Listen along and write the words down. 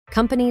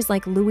Companies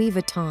like Louis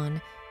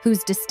Vuitton,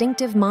 whose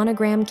distinctive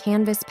monogram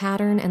canvas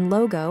pattern and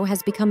logo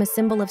has become a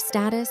symbol of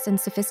status and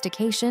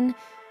sophistication,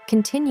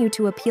 continue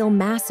to appeal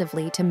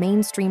massively to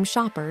mainstream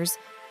shoppers,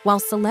 while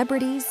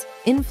celebrities,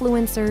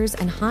 influencers,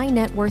 and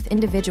high-net-worth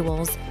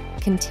individuals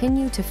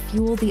continue to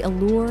fuel the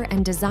allure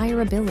and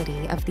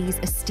desirability of these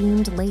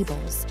esteemed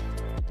labels.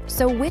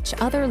 So which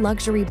other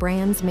luxury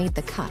brands made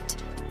the cut?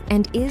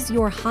 And is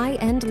your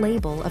high-end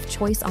label of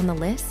choice on the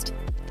list?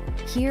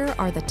 Here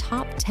are the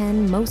top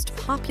 10 most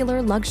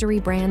popular luxury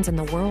brands in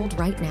the world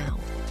right now,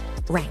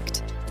 ranked.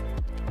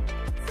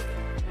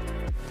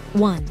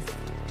 1.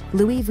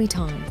 Louis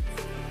Vuitton.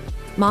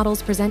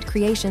 Models present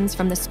creations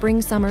from the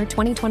Spring-Summer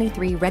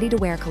 2023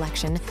 ready-to-wear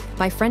collection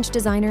by French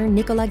designer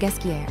Nicolas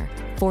Ghesquière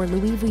for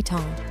Louis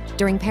Vuitton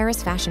during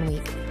Paris Fashion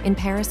Week in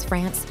Paris,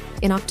 France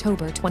in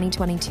October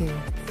 2022.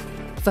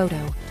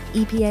 Photo: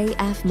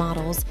 EPAF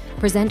models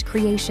present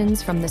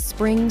creations from the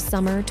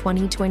Spring-Summer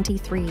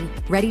 2023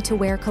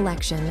 ready-to-wear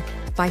collection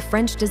by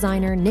French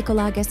designer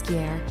Nicolas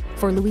Ghesquière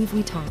for Louis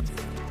Vuitton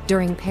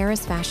during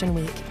Paris Fashion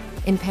Week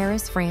in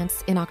Paris,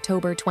 France in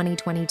October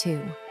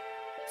 2022.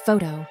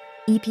 Photo: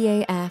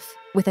 EPAF,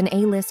 with an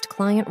A-list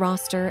client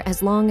roster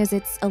as long as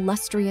its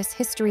illustrious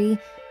history,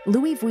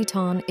 Louis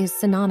Vuitton is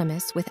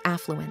synonymous with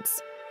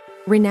affluence.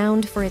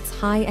 Renowned for its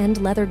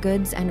high-end leather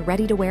goods and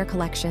ready-to-wear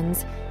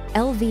collections,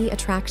 LV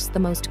attracts the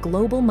most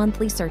global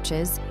monthly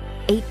searches,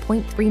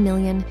 8.3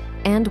 million,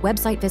 and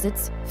website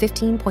visits,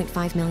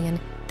 15.5 million,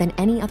 than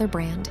any other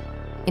brand.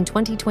 In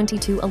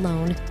 2022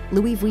 alone,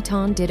 Louis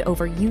Vuitton did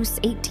over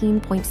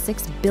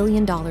 $18.6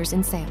 billion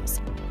in sales.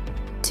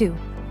 2.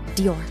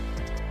 Dior.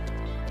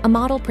 A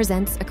model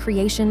presents a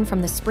creation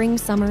from the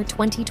Spring-Summer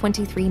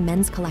 2023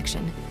 men's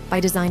collection by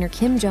designer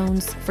Kim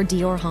Jones for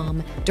Dior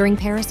Homme during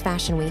Paris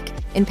Fashion Week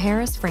in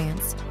Paris,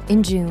 France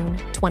in June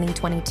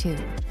 2022.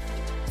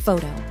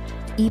 Photo: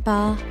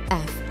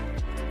 EPAF.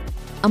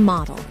 A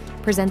model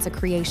presents a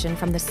creation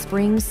from the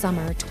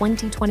Spring-Summer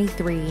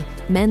 2023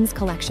 men's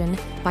collection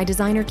by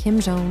designer Kim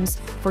Jones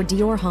for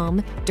Dior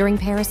Homme during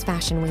Paris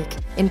Fashion Week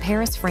in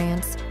Paris,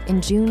 France in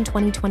June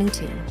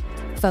 2022.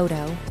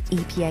 Photo: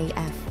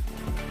 EPAF.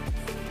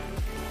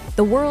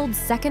 The world's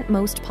second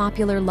most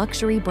popular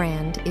luxury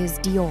brand is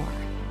Dior.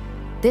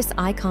 This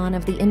icon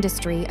of the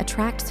industry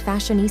attracts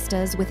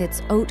fashionistas with its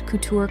haute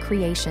couture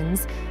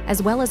creations,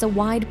 as well as a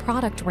wide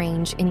product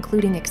range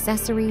including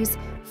accessories,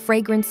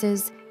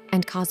 fragrances,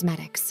 and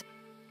cosmetics.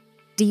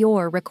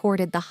 Dior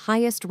recorded the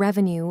highest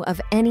revenue of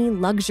any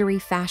luxury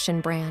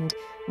fashion brand,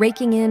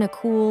 raking in a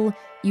cool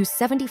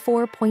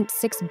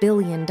 $74.6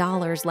 billion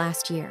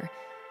last year.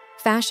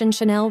 Fashion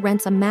Chanel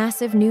rents a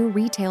massive new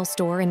retail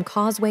store in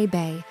Causeway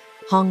Bay,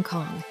 Hong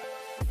Kong.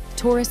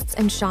 Tourists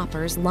and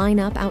shoppers line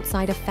up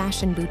outside a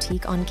fashion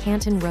boutique on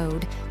Canton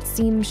Road,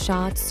 Tsim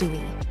Sha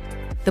Tsui.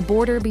 The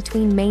border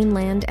between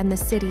mainland and the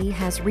city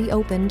has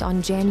reopened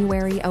on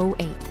January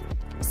 08th.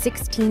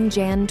 16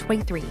 Jan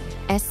 23,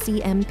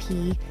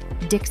 SCMP,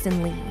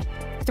 Dixon Lee.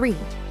 3.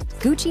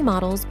 Gucci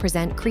models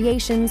present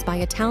creations by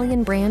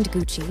Italian brand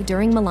Gucci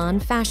during Milan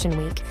Fashion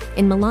Week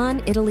in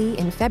Milan, Italy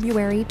in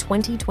February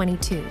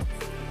 2022.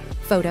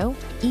 Photo: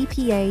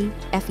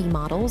 EPAFE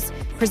models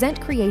present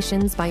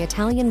creations by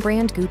Italian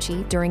brand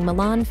Gucci during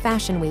Milan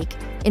Fashion Week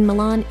in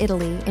Milan,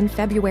 Italy in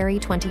February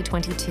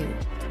 2022.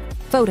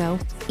 Photo: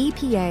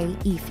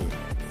 EPAEFE,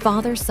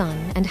 Father, Son,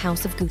 and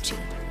House of Gucci.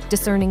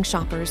 Discerning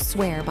shoppers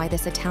swear by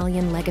this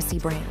Italian legacy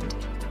brand.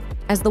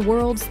 As the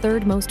world's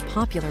third most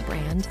popular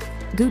brand,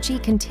 Gucci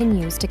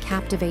continues to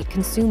captivate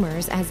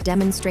consumers as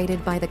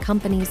demonstrated by the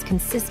company's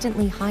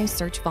consistently high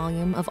search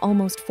volume of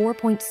almost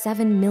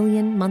 4.7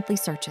 million monthly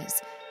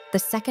searches, the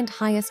second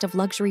highest of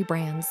luxury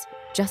brands,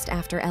 just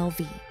after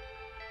LV.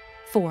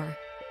 4.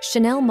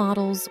 Chanel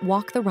models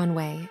walk the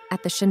runway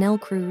at the Chanel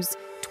Cruise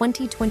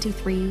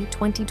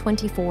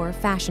 2023-2024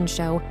 fashion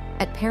show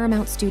at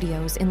Paramount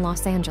Studios in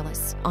Los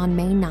Angeles on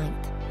May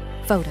 9th.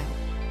 Photo: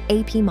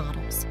 AP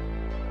models.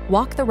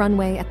 Walk the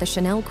runway at the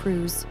Chanel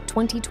Cruise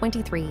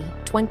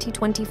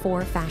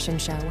 2023-2024 fashion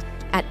show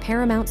at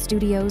Paramount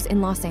Studios in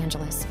Los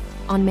Angeles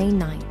on May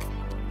 9th.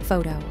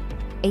 Photo: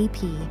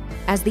 AP,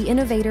 as the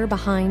innovator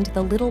behind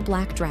the little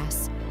black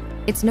dress.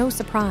 It's no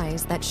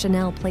surprise that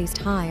Chanel placed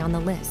high on the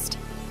list.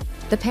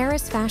 The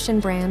Paris fashion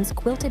brand's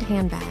quilted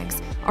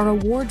handbags are a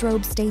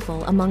wardrobe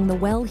staple among the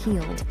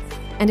well-heeled,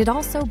 and it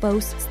also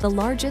boasts the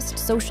largest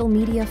social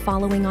media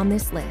following on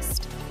this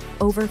list,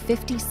 over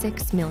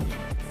 56 million.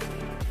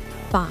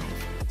 5.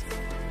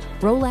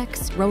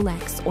 Rolex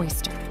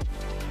Oyster.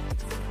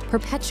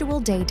 Perpetual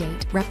day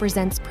date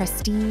represents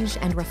prestige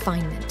and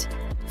refinement.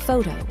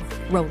 Photo: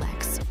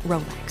 Rolex.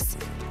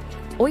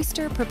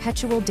 Oyster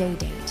Perpetual Day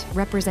Date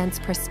represents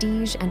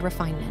prestige and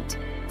refinement.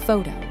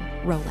 Photo: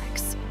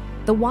 Rolex.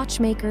 The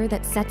watchmaker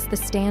that sets the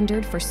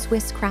standard for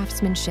Swiss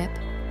craftsmanship,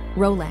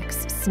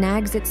 Rolex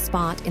snags its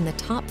spot in the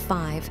top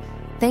 5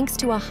 thanks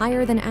to a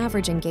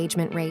higher-than-average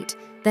engagement rate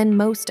than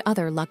most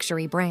other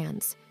luxury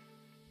brands.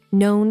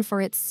 Known for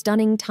its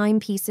stunning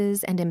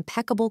timepieces and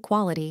impeccable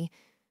quality,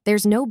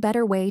 there's no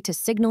better way to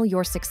signal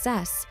your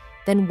success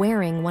than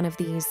wearing one of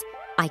these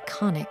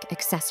iconic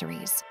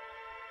accessories.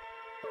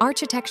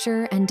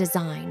 Architecture and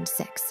design.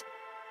 6.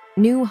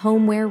 New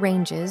homeware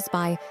ranges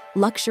by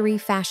luxury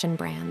fashion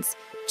brands,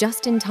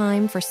 just in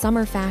time for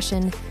summer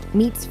fashion,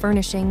 meets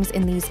furnishings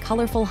in these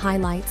colorful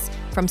highlights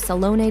from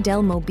Salone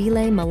del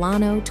Mobile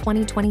Milano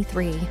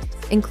 2023,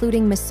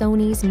 including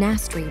Missoni's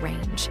Nastri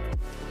range.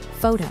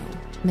 Photo,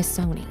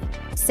 Missoni.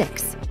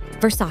 6.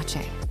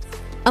 Versace.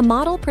 A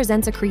model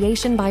presents a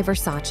creation by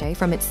Versace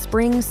from its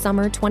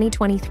Spring-Summer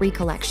 2023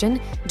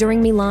 collection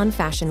during Milan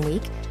Fashion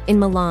Week in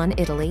Milan,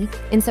 Italy,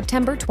 in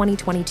September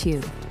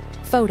 2022.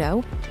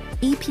 Photo,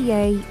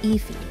 EPA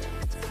Efi.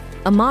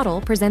 A model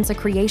presents a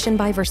creation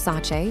by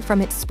Versace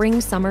from its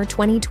Spring-Summer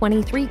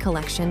 2023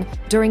 collection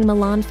during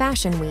Milan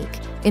Fashion Week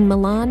in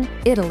Milan,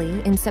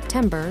 Italy, in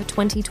September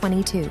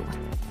 2022.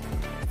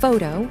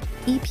 Photo,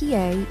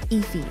 EPA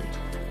Efi.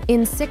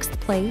 In 6th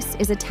place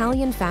is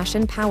Italian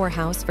fashion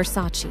powerhouse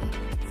Versace.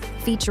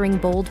 Featuring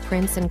bold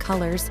prints and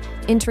colors,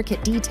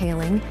 intricate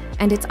detailing,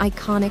 and its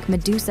iconic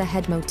Medusa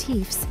head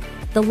motifs,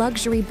 the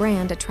luxury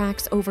brand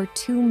attracts over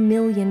 2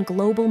 million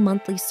global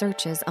monthly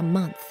searches a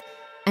month.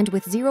 And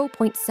with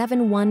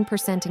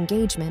 0.71%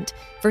 engagement,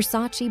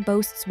 Versace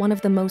boasts one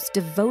of the most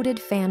devoted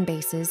fan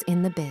bases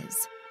in the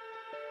biz.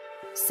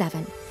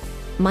 7.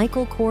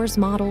 Michael Kors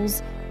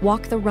models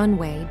walk the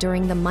runway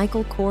during the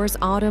Michael Kors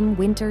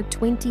Autumn-Winter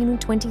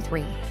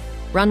 2023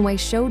 runway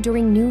show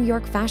during New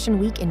York Fashion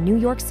Week in New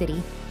York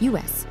City,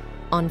 US,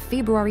 on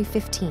February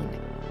 15.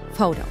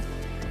 Photo.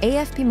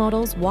 AFP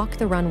models walk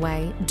the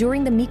runway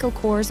during the Michael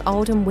Kors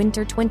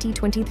Autumn-Winter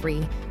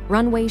 2023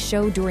 runway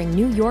show during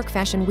New York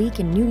Fashion Week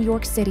in New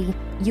York City,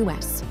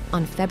 US,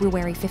 on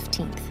February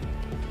 15th.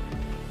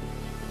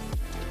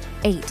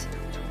 8.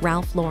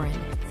 Ralph Lauren.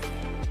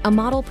 A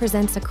model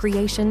presents a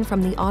creation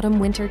from the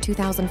Autumn-Winter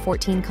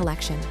 2014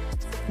 collection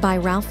by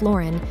Ralph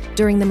Lauren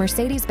during the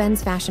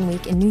Mercedes-Benz Fashion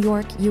Week in New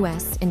York,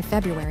 US, in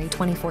February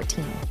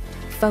 2014.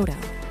 Photo,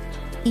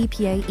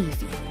 EPA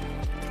Efi.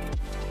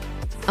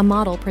 A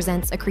model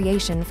presents a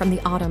creation from the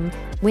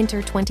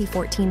Autumn-Winter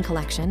 2014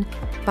 collection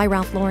by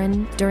Ralph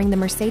Lauren during the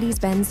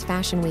Mercedes-Benz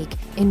Fashion Week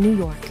in New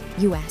York,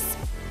 US,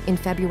 in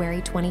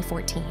February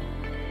 2014.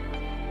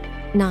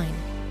 9.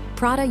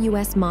 Prada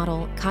US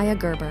model Kaia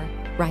Gerber,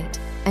 Wright,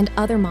 and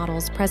other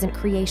models present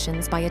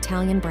creations by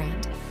Italian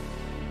brand.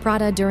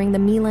 Prada during the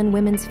Milan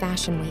Women's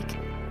Fashion Week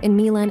in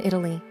Milan,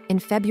 Italy, in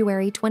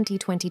February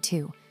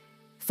 2022.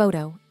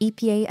 Photo,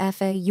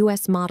 EPA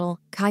US model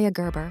Kaia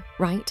Gerber,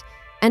 Wright,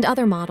 and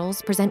other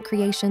models present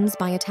creations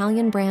by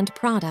Italian brand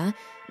Prada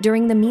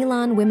during the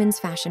Milan Women's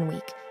Fashion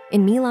Week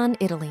in Milan,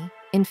 Italy,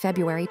 in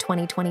February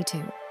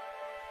 2022.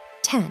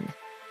 10.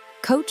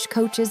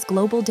 Coach's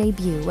global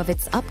debut of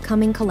its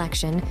upcoming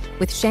collection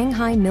with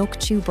Shanghai Milk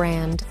Chew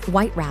brand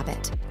White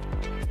Rabbit.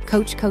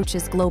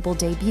 Coach's global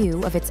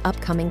debut of its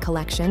upcoming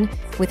collection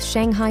with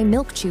Shanghai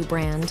Milk Chew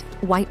brand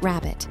White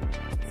Rabbit.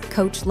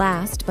 Coach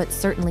last, but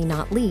certainly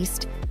not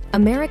least,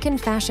 American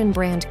fashion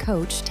brand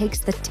Coach takes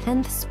the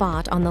 10th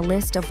spot on the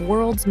list of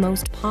world's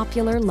most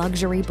popular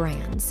luxury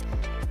brands.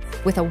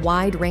 With a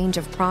wide range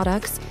of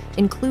products,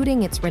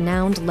 including its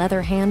renowned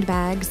leather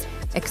handbags,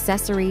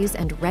 accessories,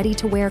 and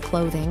ready-to-wear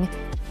clothing,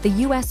 the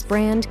U.S.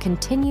 brand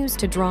continues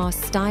to draw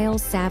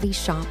style-savvy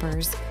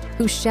shoppers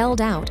who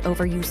shelled out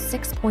over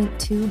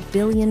 $6.2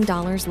 billion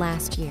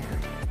last year.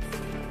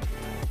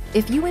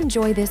 If you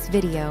enjoy this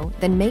video,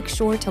 then make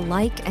sure to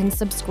like and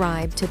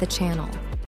subscribe to the channel.